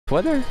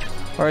Twitter?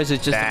 Or is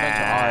it just a bunch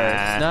of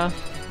R's? No?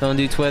 Don't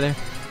do Twitter?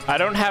 I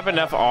don't have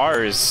enough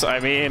R's. I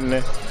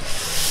mean...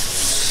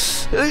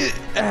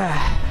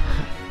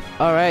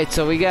 Alright,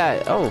 so we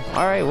got... Oh,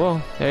 alright,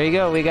 well, there you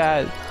go. We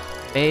got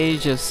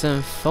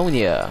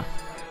MageOfSymphonia.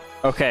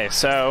 Okay,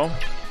 so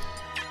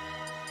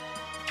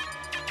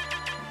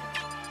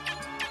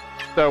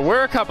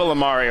we're a couple of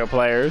Mario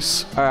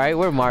players. Alright,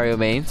 we're Mario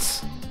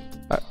mains.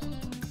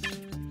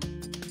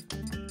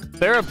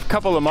 There are a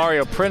couple of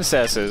Mario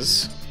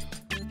princesses.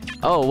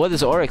 Oh, what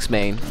is Orex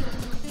main?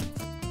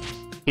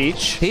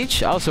 Peach.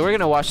 Peach? Oh, so we're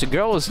gonna watch the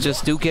girls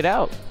just duke it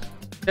out.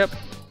 Yep.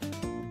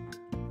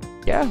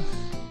 Yeah.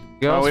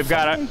 Well, we've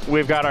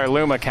got our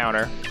Luma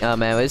counter. Oh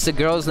man, it's a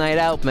girls' night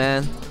out,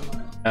 man.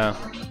 Oh.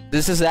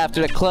 This is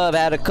after the club,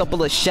 had a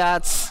couple of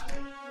shots,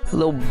 a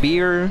little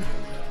beer.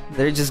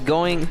 They're just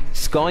going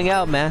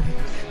out, man.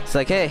 It's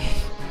like, hey,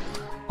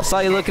 I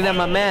saw you looking at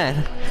my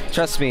man.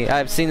 Trust me,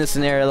 I've seen this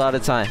scenario a lot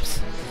of times.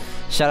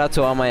 Shout out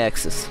to all my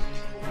exes.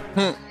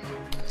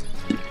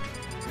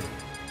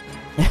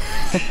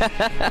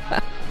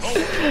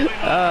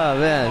 Oh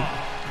man.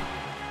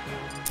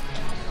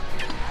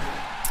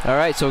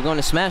 Alright, so we're going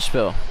to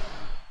Smashville.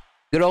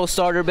 Good old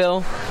starter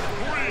bill.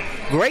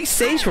 Great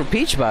stage for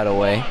Peach, by the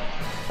way.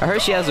 I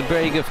heard she has a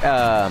very good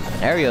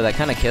area that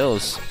kind of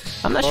kills.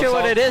 I'm not sure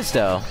what it is,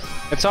 though.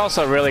 It's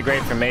also really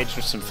great for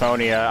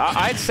MageOfSymphonia.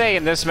 I'd say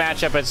in this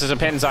matchup, it just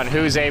depends on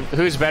who's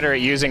better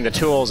at using the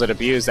tools that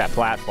abuse that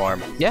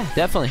platform. Yeah,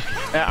 definitely.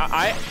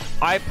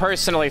 I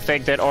personally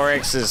think that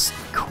Orex is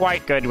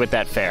quite good with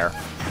that fair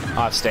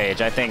off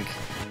stage. I think.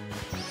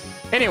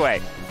 Anyway.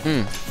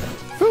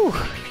 Whew.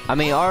 I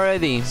mean,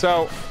 already.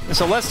 So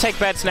let's take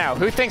bets now.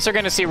 Who thinks they're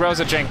going to see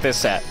Rosa jank this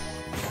set?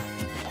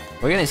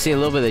 We're going to see a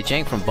little bit of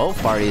jank from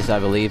both parties, I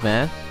believe,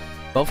 man.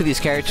 Both of these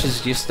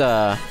characters just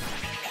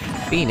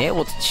being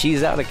able to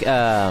cheese out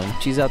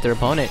their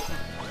opponent.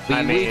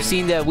 We've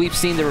seen the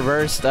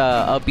reversed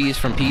up Bs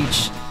from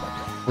Peach.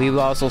 We've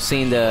also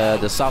seen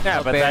the soft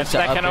up but airs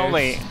that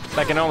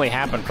can only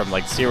happen from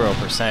like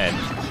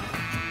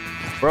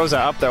 0%. Rosa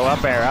up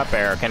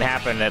air can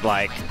happen at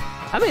like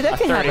I mean that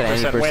can happen at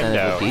 30% 80%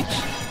 window. of Peach.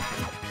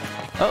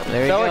 Oh,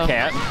 there you go. No, it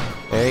can't.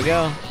 There you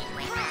go.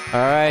 All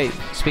right.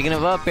 Speaking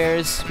of up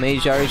airs,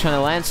 Mage already trying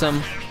to land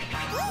some.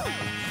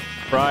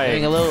 Right.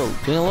 Doing a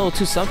little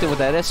too something with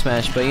that S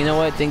smash, but you know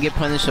what? Didn't get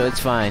punished, so it's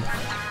fine.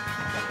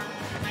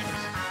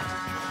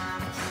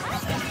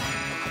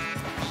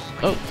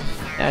 Oh,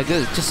 yeah,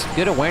 good. Just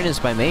good awareness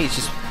by Mage.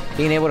 Just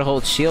being able to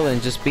hold shield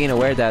and just being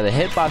aware that the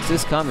hitbox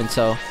is coming.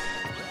 So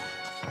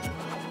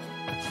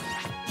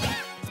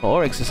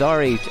Orex is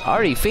already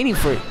fiending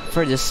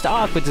for the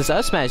stock with this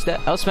up smash.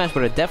 That up smash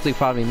would have definitely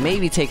probably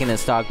maybe taken a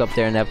stock up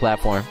there in that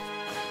platform.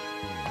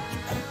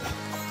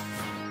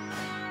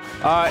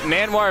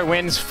 Nanwar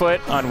wins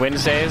foot on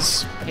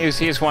Wednesdays.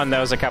 He's won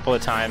those a couple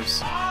of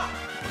times.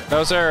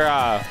 Those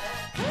are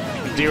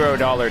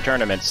 $0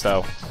 tournaments,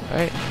 though.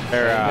 Right.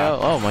 They're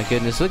oh my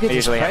goodness! Look at they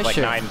this usually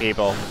pressure. have like 9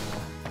 people.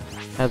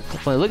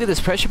 Look at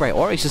this pressure by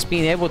Orex, just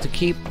being able to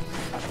keep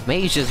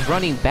Mage just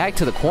running back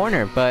to the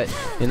corner. But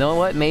you know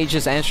what? Mage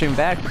just answering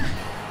back,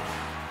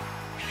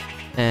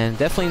 and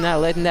definitely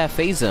not letting that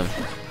phase him.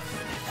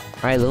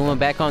 All right, Luma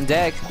back on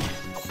deck.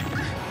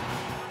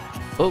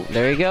 Oh,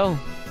 there you go.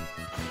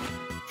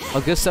 Oh,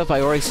 good stuff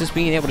by Orex, just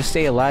being able to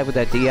stay alive with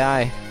that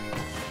DI.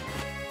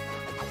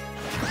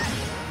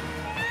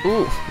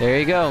 Ooh, there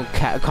you go.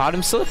 Caught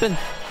him slipping.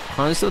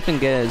 Caught him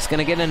slipping. It's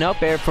gonna get an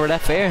up air for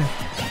that fair.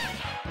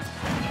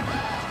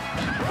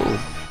 Ooh.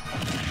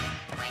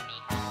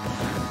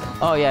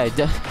 Oh yeah,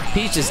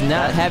 Peach is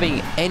not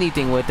having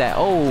anything with that.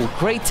 Oh,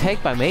 great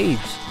tech by Mage.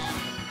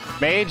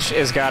 Mage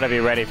has got to be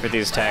ready for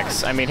these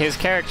techs. I mean, his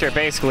character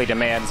basically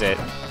demands it.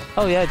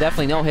 Oh yeah,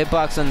 definitely no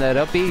hitbox on that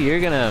up B. You're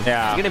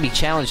gonna be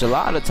challenged a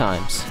lot of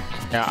times.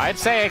 Yeah, I'd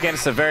say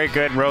against a very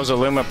good Rosa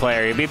Luma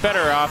player, you'd be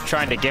better off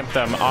trying to gimp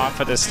them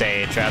off of the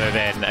stage rather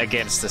than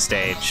against the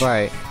stage.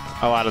 Right.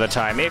 A lot of the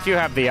time, if you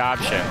have the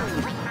option.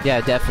 Yeah,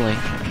 definitely.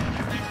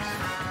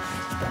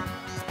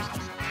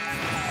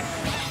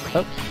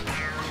 Oh.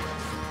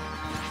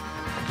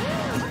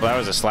 Well, that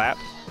was a slap.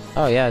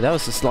 Oh yeah, that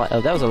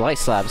was a light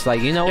slap. It's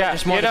like, you know what,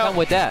 there's more to come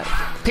with that.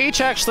 Peach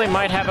actually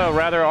might have a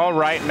rather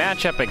alright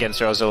matchup against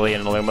Rosalie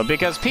and Luma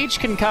because Peach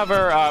can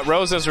cover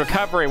Rosa's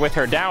recovery with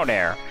her down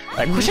air.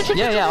 Like,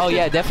 oh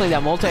yeah, definitely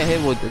that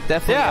multi-hit would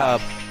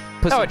definitely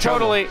put some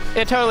trouble.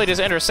 it totally just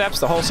intercepts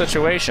the whole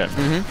situation.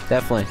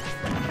 Definitely.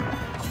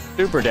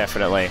 Super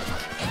definitely.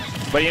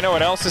 But you know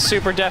what else is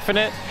super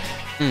definite?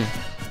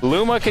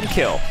 Luma can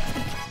kill.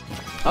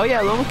 Oh yeah,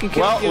 Luma can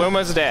kill. Well,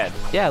 Luma's dead.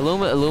 Yeah,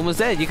 Luma's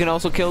dead. You can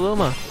also kill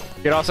Luma.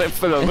 You can also,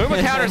 for the Luma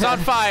counter's on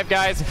 5,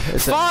 guys.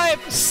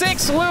 5,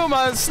 6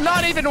 Lumas,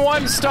 not even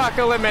one stock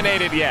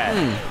eliminated yet.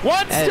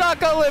 One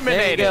stock eliminated.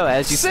 There you go,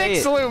 as you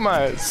 6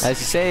 Lumas. As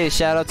you say,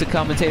 shout out to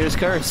Commentator's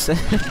Curse.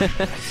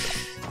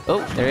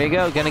 Oh, there you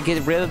go. Gonna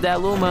get rid of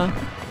that Luma.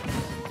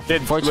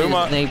 Unfortunately,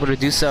 Luma able to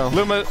do so.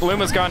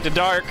 Luma's gone to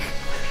dark.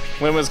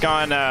 Luma's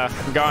gone.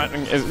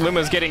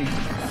 Luma's getting.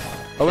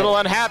 a little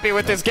unhappy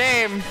with this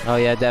game. Oh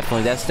yeah,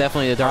 definitely. That's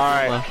definitely the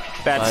Dark Luma. All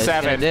right, that's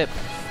 7. Dip.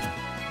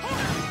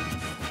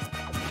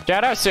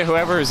 Shout outs to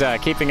whoever's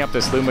keeping up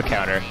this Luma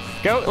counter.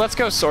 Let's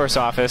go Source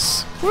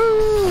Office. Woo!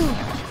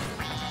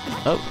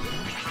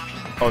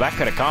 Oh, that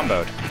could have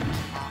comboed.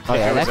 Oh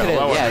yeah, that could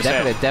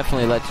have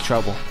definitely led to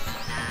trouble.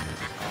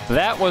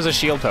 That was a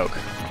shield poke.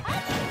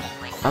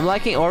 I'm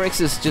liking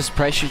Orex's just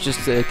pressure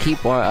just to keep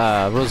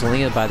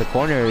Rosalina by the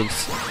corner.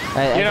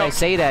 I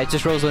say that,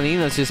 just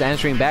Rosalina's just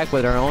answering back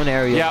with her own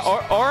areas. Yeah,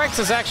 Orex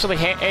is actually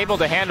able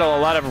to handle a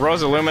lot of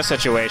Rosaluma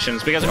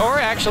situations because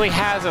Orex actually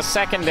has a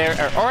secondary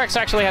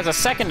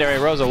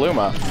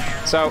Rosaluma.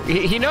 So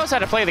he knows how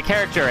to play the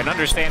character and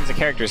understands the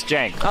character's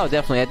jank. Oh,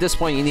 definitely. At this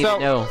point, you need to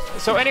know.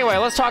 So anyway,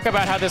 let's talk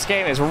about how this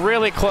game is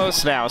really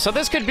close now. So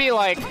this could be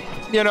like,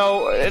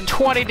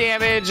 20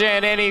 damage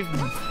and any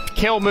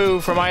kill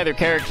move from either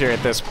character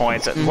at this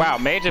point. So, wow,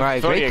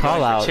 MageOfSymphonia great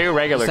call out. 2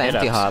 regular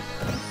hit-ups. Hop.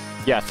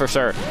 Yeah, for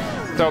sure.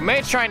 So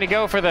Mage trying to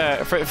go for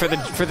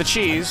the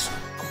cheese,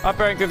 up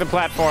airing through the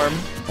platform.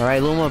 All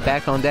right, Luma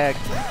back on deck.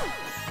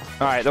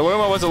 All right, the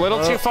Luma was a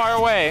little too far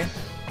away.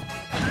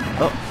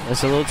 Oh,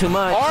 that's a little too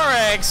much.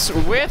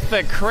 Orex with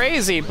the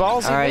crazy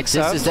ballsy All right,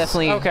 mix-ups. this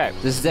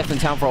is definitely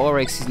time for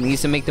Orex. He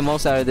needs to make the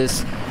most out of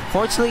this.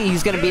 Fortunately,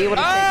 he's going to be able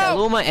to take that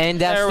Luma and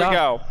that There stop. we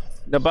go.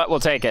 The butt will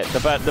take it. The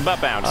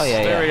butt bounce. Oh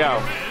yeah, there we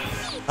go.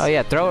 Oh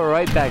yeah, throw it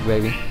right back,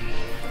 baby.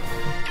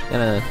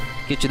 Gonna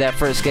get you that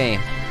first game.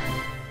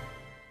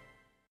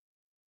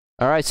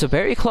 All right, so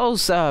very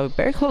close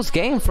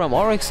game from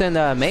Orex and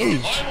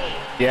Mage.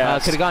 Yeah,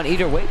 could have gone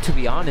either way, to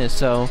be honest.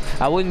 So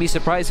I wouldn't be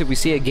surprised if we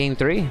see a game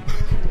 3.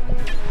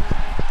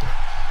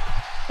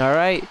 All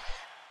right.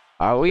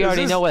 We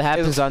already know what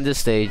happens on this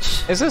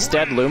stage. Is this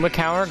dead Luma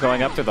counter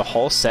going up through the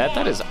whole set?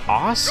 That is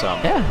awesome.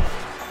 Yeah.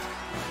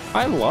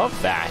 I love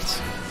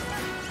that.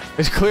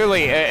 There's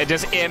clearly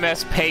just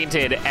MS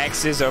painted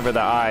X's over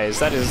the eyes.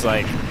 That is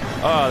like,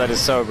 oh, that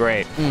is so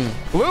great.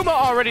 Luma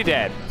already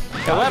dead.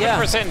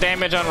 11%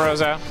 damage on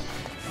Rosa.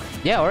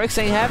 Yeah, Orex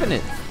ain't having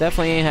it.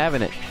 Definitely ain't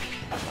having it.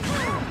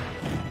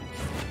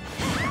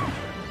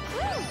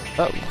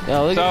 Oh,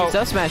 look at these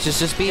up smashes,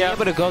 just being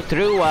able to go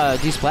through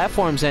these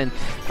platforms, and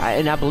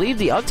I believe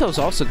the up tilts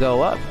also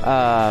go up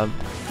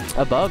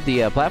above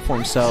the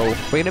platform. So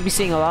we're gonna be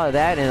seeing a lot of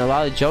that and a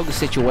lot of joke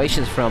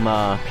situations from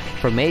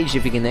Mage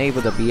if he can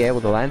be able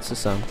to land to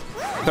some.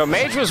 So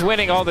Mage was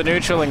winning all the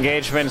neutral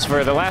engagements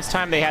for the last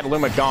time they had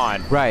Luma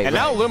gone. Right. And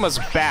now Luma's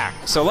back.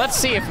 So let's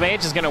see if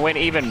Mage is gonna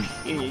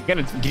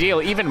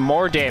deal even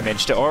more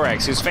damage to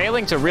Orex, who's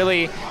failing to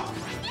really.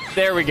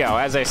 There we go.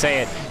 As I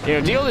say it,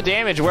 deal the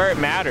damage where it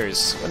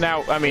matters.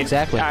 Now, I mean,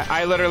 exactly.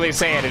 I literally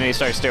say it and he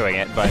starts doing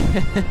it, but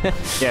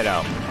there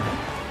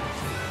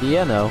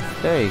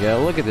you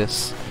go. Look at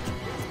this.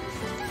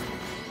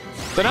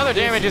 So now the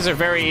damages are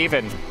very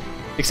even,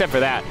 except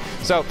for that.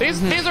 So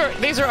these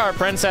are our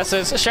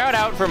princesses. Shout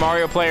out for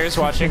Mario players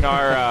watching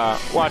our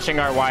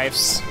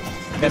wives,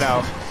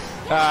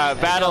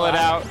 battle it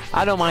out.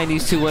 I don't mind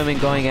these two women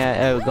going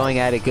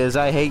at it because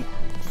I hate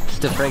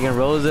the friggin'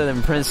 Rosa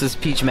and Princess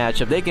Peach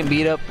matchup. They can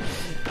beat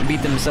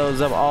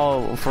themselves up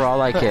for all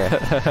I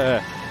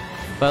care.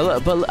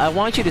 But I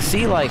want you to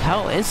see like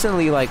how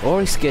instantly like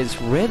Orex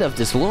gets rid of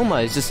this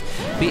Luma. It's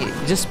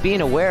just being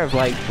aware of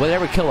like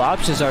whatever kill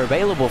options are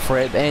available for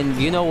it. And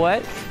you know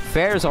what?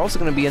 Fair is also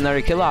going to be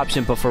another kill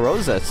option, but for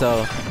Rosa.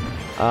 So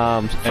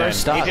first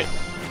stop.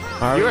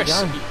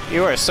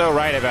 You are so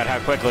right about how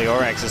quickly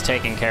Orex is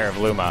taking care of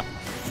Luma.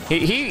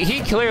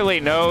 He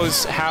clearly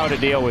knows how to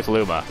deal with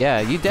Luma.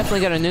 Yeah, you definitely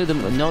gotta know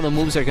the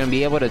moves that are gonna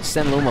be able to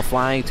send Luma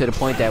flying to the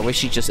point that where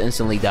she just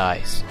instantly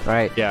dies,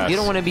 right? Yeah. You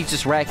don't want to be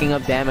just racking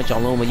up damage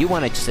on Luma. You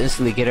want to just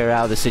instantly get her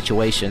out of the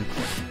situation,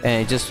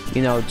 and just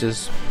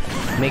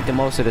make the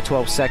most of the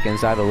 12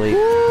 seconds, I believe.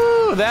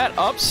 Woo! That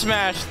up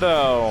smash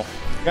though,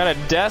 gotta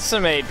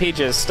decimate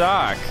Peach's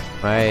stock.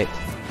 Right.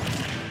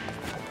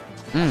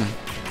 All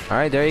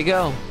right, there you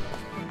go.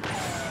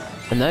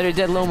 Another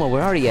dead Luma.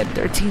 We're already at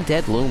 13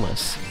 dead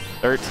Lumas.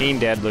 13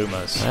 dead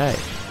Lumas.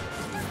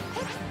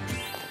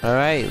 All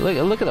right.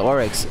 Look at the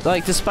Orex.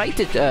 Like, despite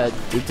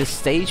the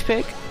stage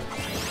pick,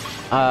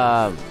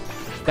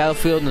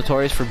 Battlefield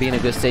notorious for being a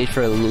good stage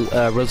for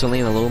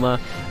Rosalina Luma.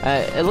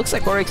 It looks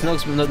like Orex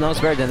knows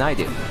better than I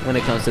do when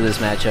it comes to this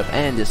matchup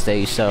and this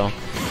stage. So,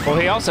 well,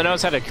 he also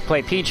knows how to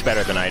play Peach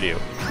better than I do.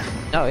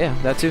 Oh yeah,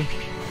 that too.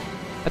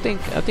 I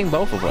think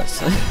both of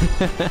us.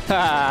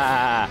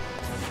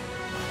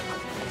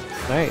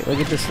 Alright, look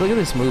at this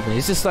movement.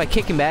 He's just like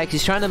kicking back.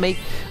 He's trying to make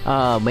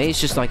Mage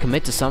just like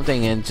commit to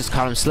something and just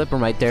caught him slipping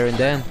right there and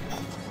then.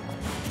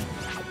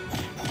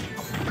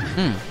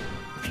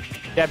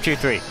 Jab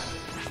 2-3.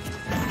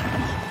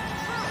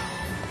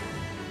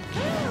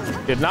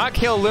 Did not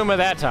kill Luma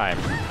that time.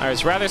 I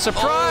was rather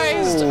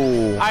surprised.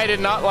 Oh. I did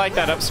not like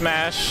that up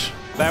smash.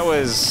 That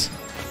was...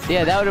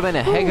 Yeah, that would have been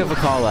a heck of a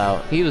call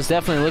out. He was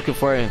definitely looking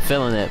for it and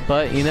feeling it.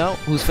 But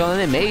who's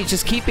feeling it? Mage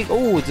just keeping.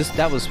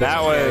 That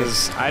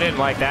was. I didn't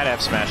like that F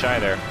smash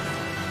either.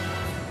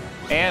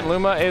 And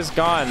Luma is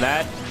gone.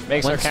 That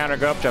makes our counter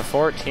go up to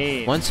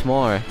 14. Once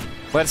more.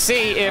 Let's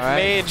see if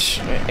Mage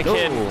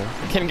Ooh.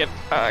 can get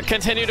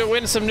continue to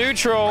win some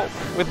neutral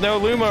with no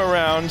Luma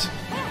around.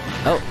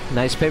 Oh,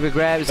 nice paper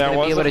grab. He's going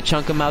to be able to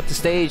chunk him out the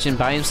stage and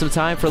buy him some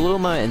time for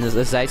Luma. And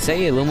as I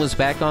say, Luma's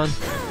back on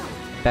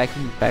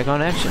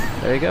action.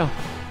 There you go.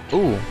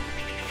 Ooh.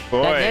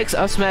 Boy. That next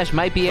up smash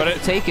might be able to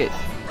take it.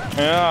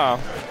 Yeah,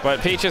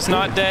 but Peach is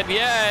not dead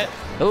yet.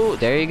 Oh,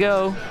 there you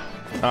go.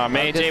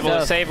 Mage able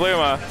to save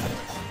Luma.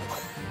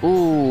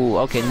 Ooh,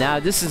 okay, now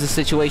this is a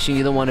situation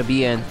you don't want to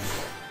be in.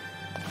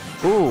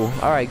 Ooh,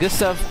 alright, good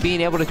stuff.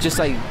 Being able to just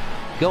like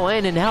go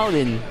in and out,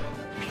 and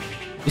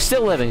you're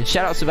still living.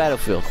 Shout out to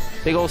Battlefield.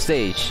 Big old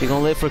stage. You're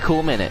gonna live for a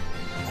cool minute.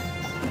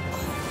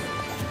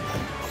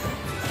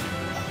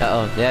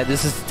 Uh-oh, yeah,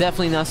 this is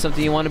definitely not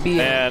something you want to be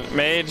in. And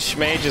Mage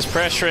is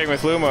pressuring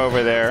with Luma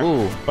over there.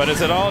 Ooh. But is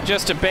it all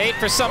just a bait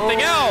for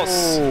something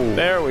else?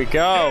 There we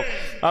go.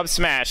 Up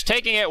smash,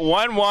 taking it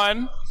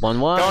 1-1.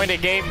 1-1. Going to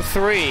game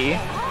 3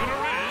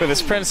 for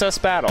this Princess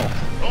battle.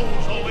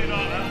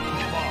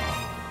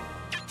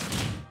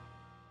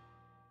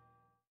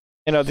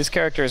 You know, these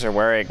characters are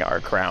wearing our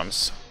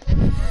crowns.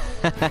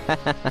 And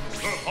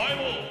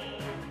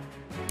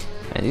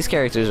these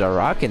characters are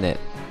rocking it.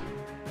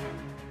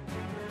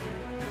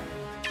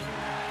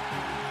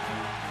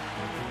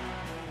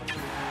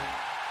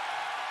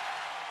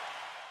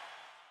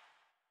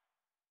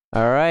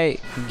 Alright,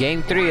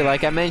 game 3,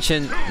 like I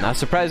mentioned, not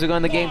surprised we're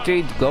going to game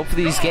 3. Both of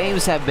these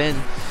games have been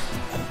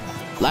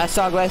last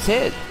dog, last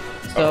hit.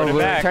 So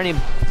we're returning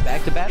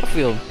back to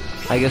Battlefield.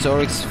 I guess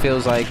Orex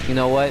feels like, you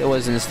know what, it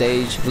wasn't a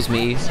stage, it was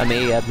me. I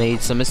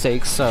made some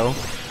mistakes, so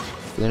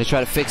we're going to try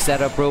to fix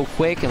that up real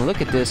quick. And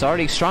look at this,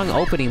 already strong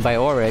opening by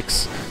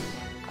Orex.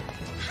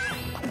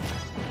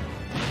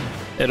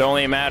 It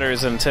only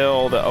matters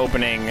until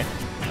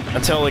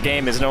the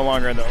game is no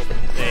longer in the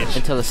opening stage.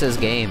 Until it says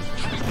game.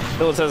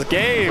 Until it says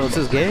game. Until it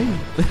says game.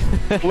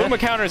 Luma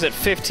counters at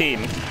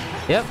 15.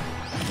 Yep.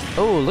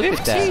 Oh, look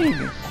at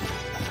that.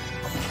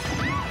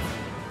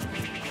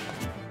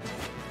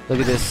 Look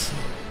at this.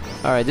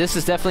 Alright, this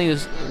is definitely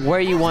where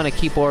you want to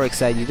keep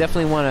Orex at. You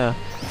definitely want to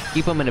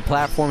keep him in the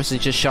platforms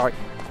and just shark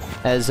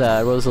as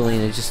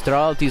Rosalina. Just throw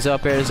out these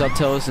up airs, up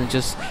tilts, and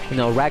just, you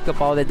know, rack up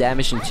all the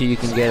damage until you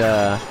can get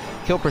a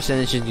kill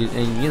percentage and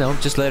you know,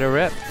 just let her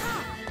rip.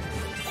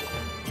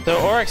 So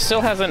Orex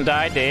still hasn't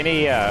died to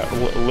any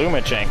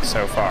Luma jank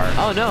so far.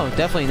 Oh no,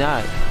 definitely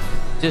not.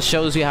 Just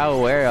shows you how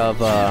aware of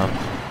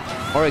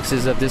Orex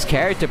is of this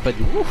character. But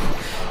whew,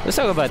 let's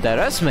talk about that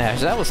up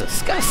smash. That was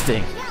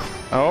disgusting.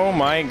 Oh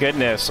my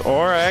goodness,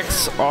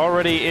 Orex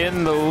already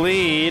in the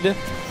lead.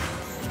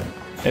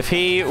 If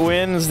he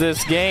wins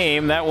this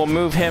game, that will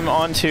move him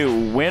on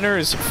to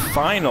winners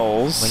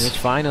finals. Winners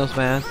finals,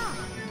 man.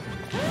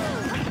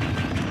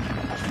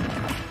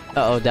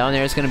 Uh-oh, down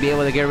there is going to be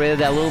able to get rid of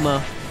that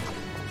Luma.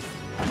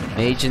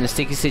 Mage in a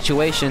sticky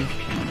situation.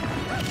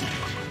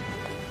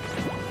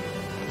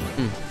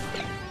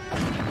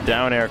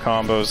 Down air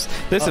combos.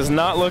 This is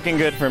not looking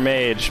good for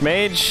Mage.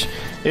 Mage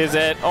is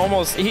at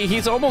almost...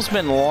 He's almost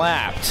been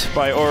lapped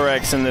by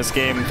Orex in this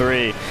game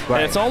 3. Right.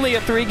 And it's only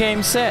a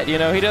 3-game set. You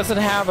know, he doesn't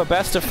have a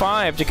best of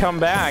 5 to come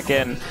back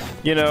and,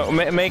 you know,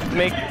 make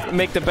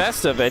the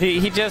best of it.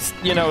 He just,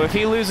 you know, if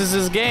he loses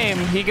his game,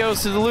 he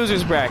goes to the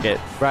losers bracket.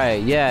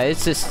 Right, yeah,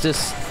 it's just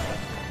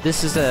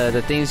this is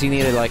the things you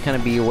need to like kind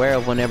of be aware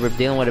of whenever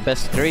dealing with a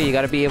best of 3. You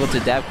got to be able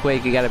to adapt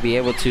quick. You got to be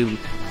able to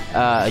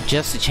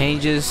adjust the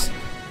changes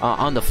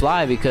on the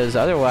fly, because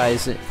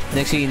otherwise,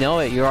 next thing you know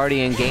it, you're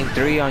already in game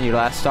 3 on your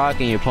last stock,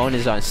 and your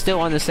opponent is still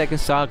on the second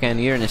stock,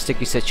 and you're in a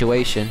sticky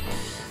situation.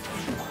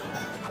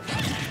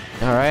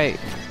 All right.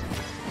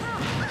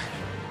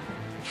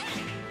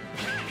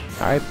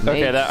 All right.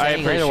 Okay, I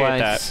appreciate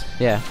that.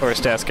 Yeah.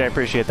 Force Desk, I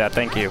appreciate that.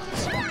 Thank you.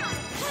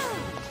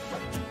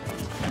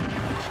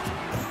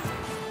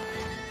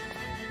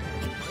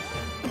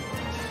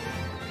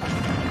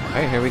 All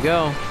right, here we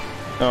go.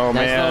 Oh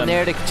nice man,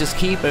 there to just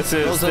keep this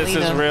is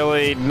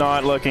really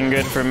not looking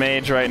good for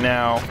Mage right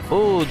now.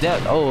 Ooh,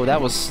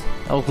 that was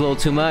a little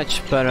too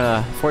much,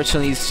 but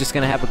fortunately he's just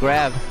gonna have a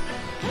grab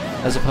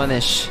as a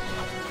punish.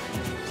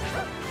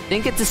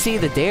 Didn't get to see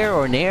the dare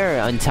or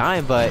nair on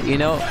time, but you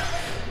know,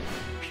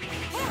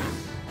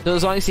 so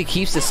as long as he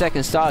keeps the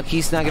second stock,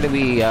 he's not gonna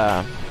be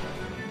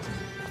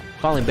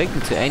falling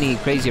victim to any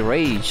crazy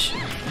rage.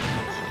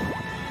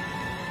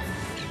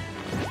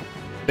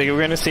 Think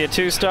we're gonna see a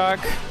 2-stock?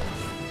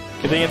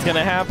 You think it's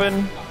gonna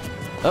happen?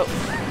 Oh.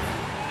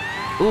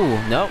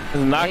 Ooh, nope.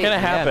 It's not gonna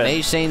happen. Yeah,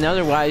 Mage saying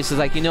otherwise is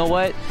like, you know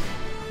what?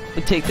 Let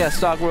me take that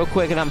stock real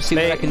quick and I'm see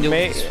what I can do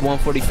with this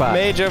 145.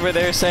 Mage over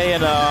there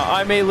saying,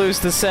 I may lose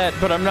the set,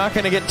 but I'm not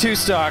gonna get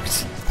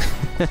 2-stocked.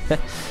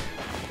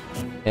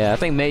 Yeah, I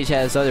think Mage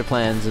has other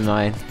plans in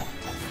mind.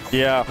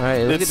 Yeah.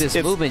 Alright, look at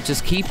this movement,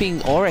 just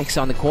keeping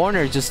Orex on the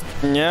corner, just...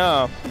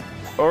 Yeah.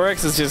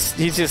 Orex is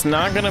he's just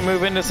not gonna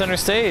move into center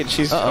stage.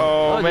 He's,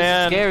 oh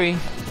man. This is scary.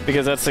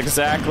 Because that's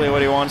exactly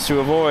what he wants to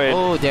avoid.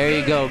 Oh, there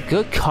you go.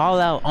 Good call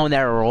out on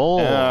that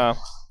roll. Yeah.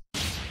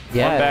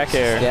 Yeah. One back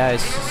air. Yeah, I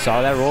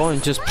saw that roll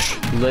and just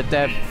let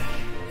that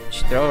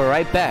throw it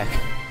right back.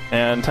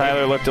 And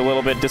Tyler looked a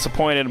little bit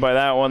disappointed by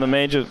that one. The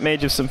Mage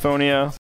of Symphonia